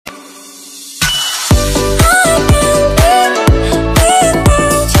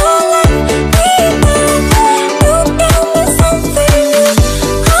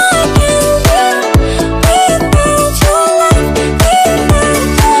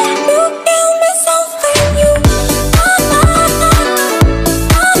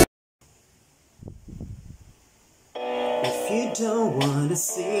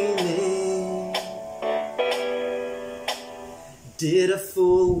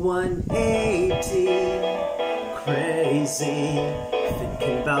180, crazy,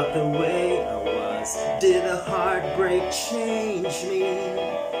 thinking about the way I was. Did a heartbreak change me?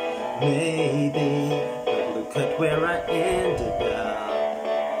 Maybe, but look at where I ended up.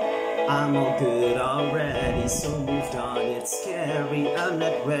 I'm all good already, so moved on. It's scary, I'm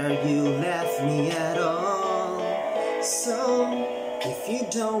not where you left me at all. So if you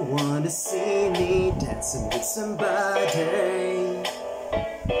don't wanna see me dancing with somebody,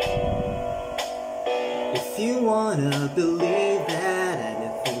 if you wanna believe that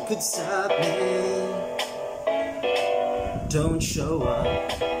anything could stop me, don't show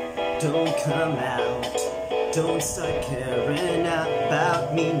up, don't come out, don't start caring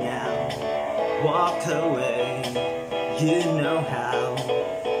about me now. Walk away, you know how.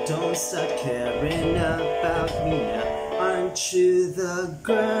 Don't start caring about me now. Aren't you the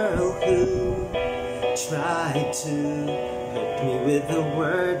girl who tried to hurt me with the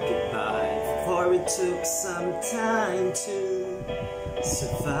word goodbye? For it took some time to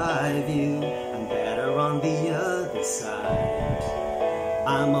survive you. I'm better on the other side.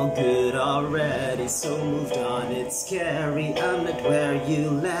 I'm all good already, so moved on. It's scary, I'm not where you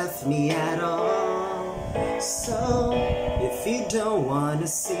left me at all. So if you don't wanna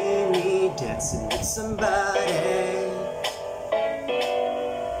see me dancing with somebody,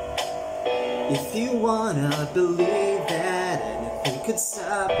 if you wanna believe that anything could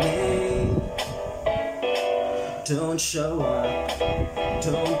stop me, don't show up,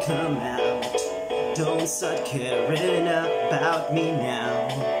 don't come out, don't start caring about me now.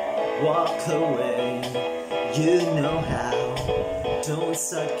 Walk away, you know how. Don't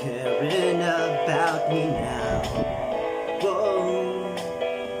start caring about me now. Whoa.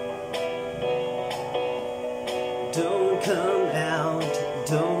 Don't come out,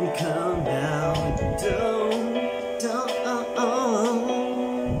 don't come out, don't.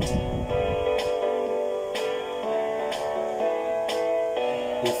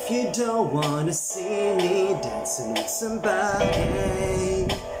 If you don't wanna see me dancing with somebody,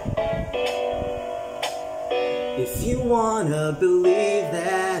 if you wanna believe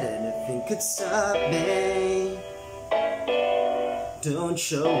that anything could stop me, don't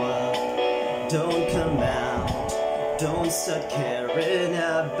show up, don't come out, don't start caring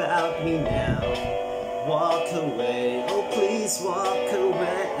about me now. Walk away, oh please walk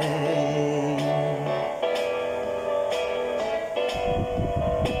away.